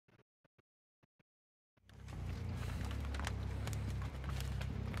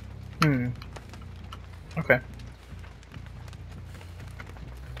Hmm. Okay.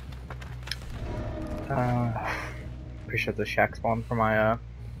 Pretty sure the shack spawn for my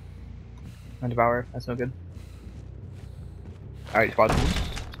devourer. That's no good. Alright, squad.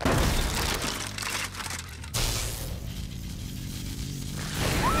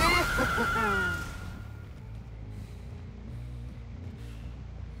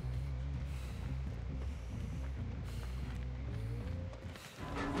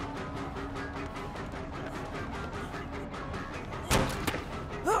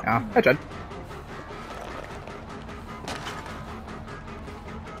 Ah, I tried.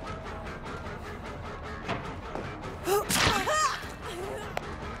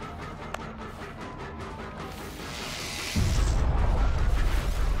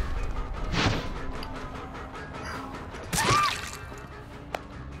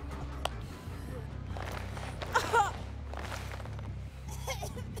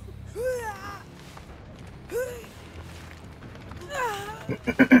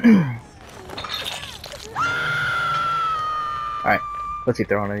 Alright, let's see if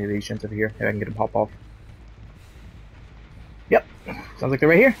they're on any of these shins over here. Maybe I can get them pop off. Yep, sounds like they're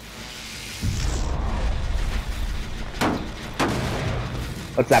right here.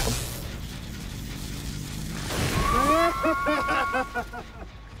 Let's zap them.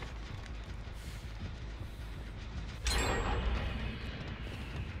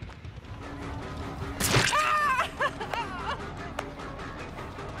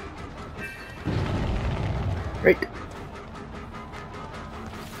 Great.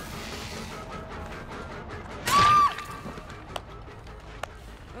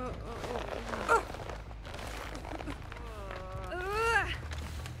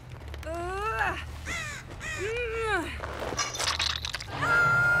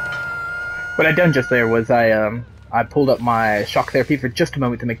 What I done just there was I pulled up my shock therapy for just a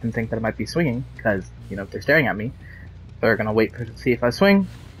moment to make them think that I might be swinging, because you know if they're staring at me, they're gonna wait to see if I swing,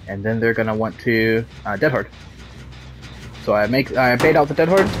 and then they're gonna want to dead hard. So I bait out the dead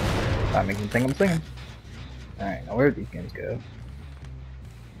hard. I make them think I'm swinging. All right, now where do these games go?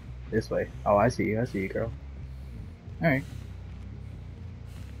 This way. Oh, I see you, girl. All right,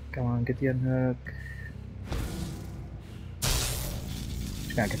 come on, get the unhook.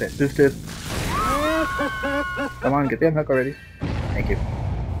 Just gonna get that boosted. Come on, get the unhook already. Thank you.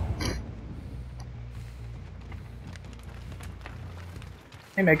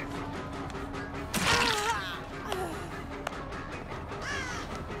 Hey, Meg.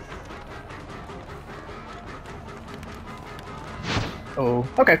 Oh,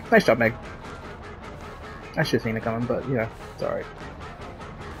 okay. Nice job, Meg. I should have seen it coming, but yeah, it's alright.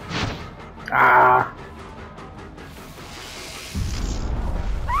 Ah!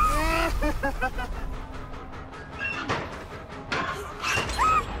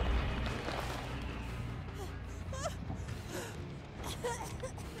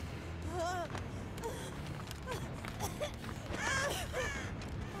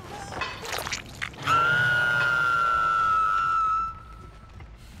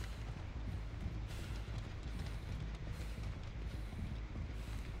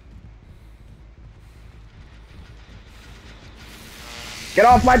 Get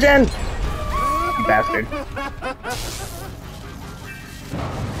off my gen! You bastard.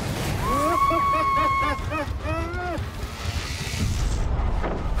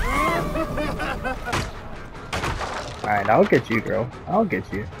 Alright, I'll get you, girl. I'll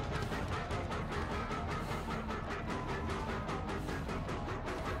get you.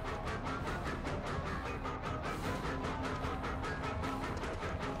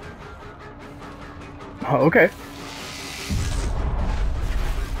 Oh, okay.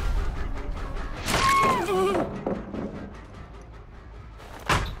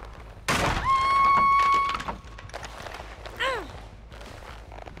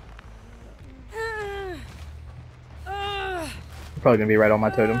 Probably gonna be right on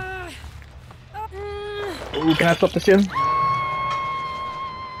my totem. Ooh, can I stop this shin?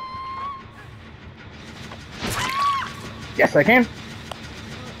 Yes, I can.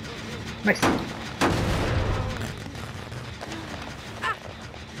 Nice.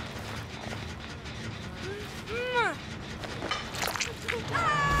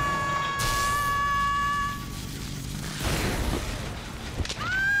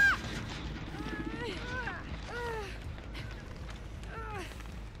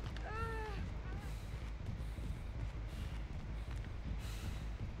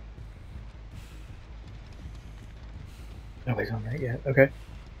 Nobody's on that yet. Okay.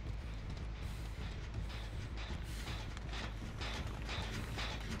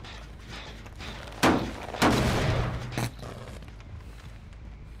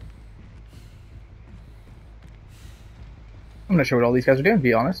 I'm not sure what all these guys are doing, to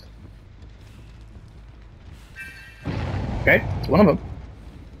be honest. Okay, it's one of them.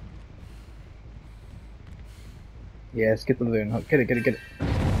 Yes, get the balloon. Get it, get it, get it.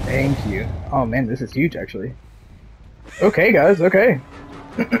 Thank you. Oh man, this is huge, actually. Okay, guys, okay.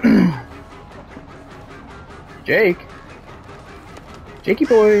 Jake. Jakey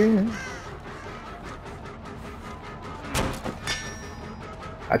boy.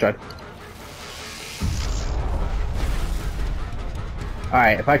 I tried.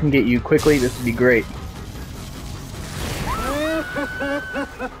 Alright, if I can get you quickly, this would be great.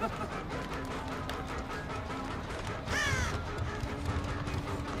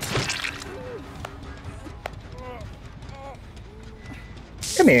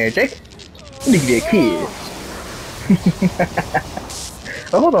 Come here, Jake. Let me give you a kiss.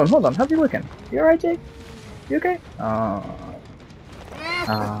 Oh, hold on. How's he looking? You alright, Jake? You okay?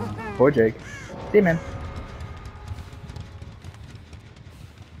 Poor Jake. See you, man.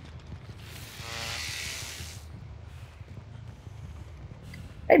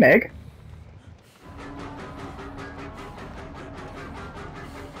 Hey, Meg.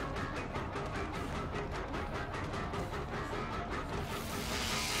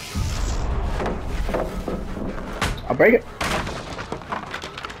 I'll break it.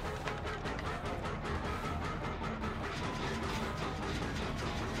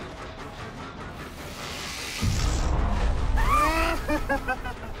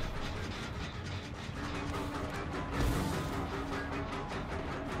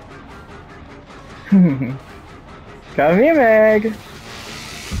 Come here, Meg.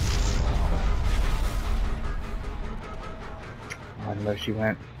 I don't know where she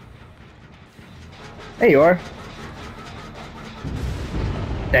went. There you are.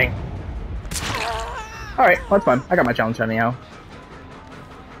 Dang. Alright, well, that's fine. I got my challenge done anyhow.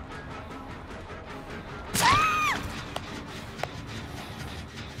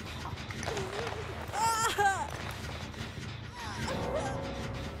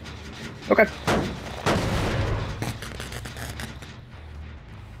 Okay.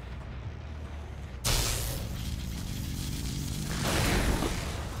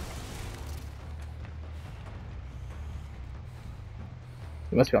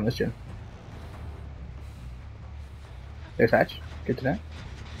 We must be on this gym. There's Hatch. Good to know.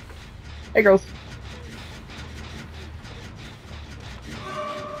 Hey, girls.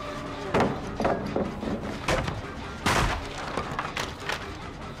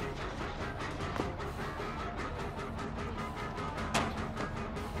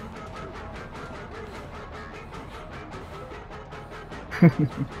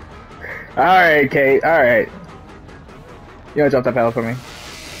 Alright, Kate. Alright. You wanna drop that pedal for me?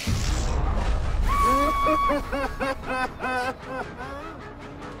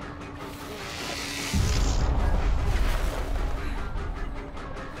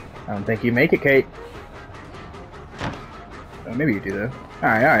 I don't think you make it, Kate. Oh, maybe you do, though.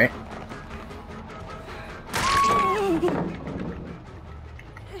 Alright, alright.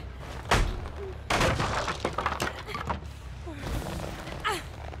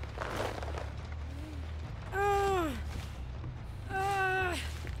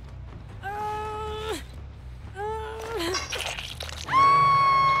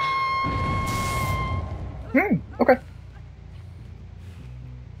 Okay.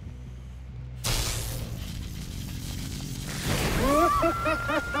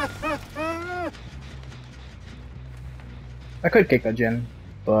 I could kick that gen,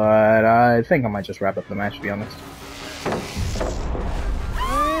 but I think I might just wrap up the match, to be honest.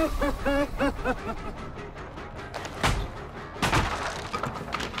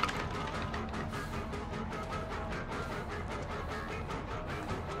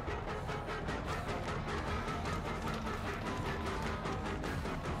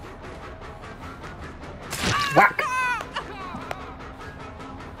 Whack!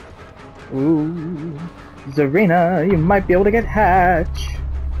 Ooh, Zarina, you might be able to get Hatch.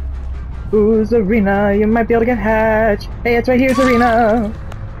 Ooh, Zarina, you might be able to get Hatch. Hey, it's right here, Zarina.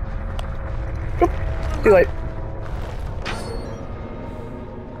 Oop, too late.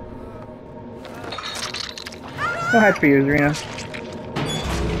 No Hatch for you, Zarina.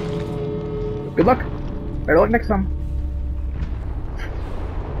 Good luck. Better luck next time.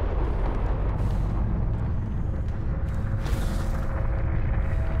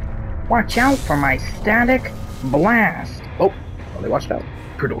 Watch out for my static blast. Oh, well, they watched out.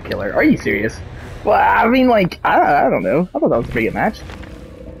 Brutal killer. Are you serious? Well, I mean, like, I don't know. I thought that was a pretty good match.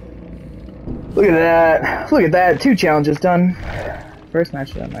 Look at that. Look at that. 2 challenges done. First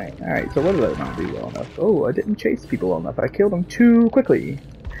match of the night. Alright, so what did I not do well enough? Oh, I didn't chase people well enough. I killed them too quickly.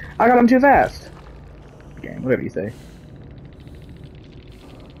 I got them too fast. Game, whatever you say.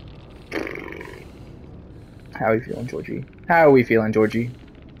 How are we feeling, Georgie? How are we feeling, Georgie?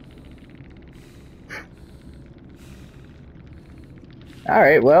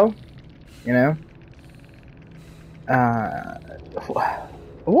 Alright, well, you know.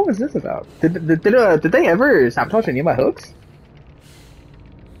 What was this about? Did they ever sabotage any of my hooks?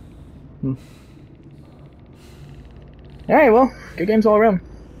 Alright, well, good games all around.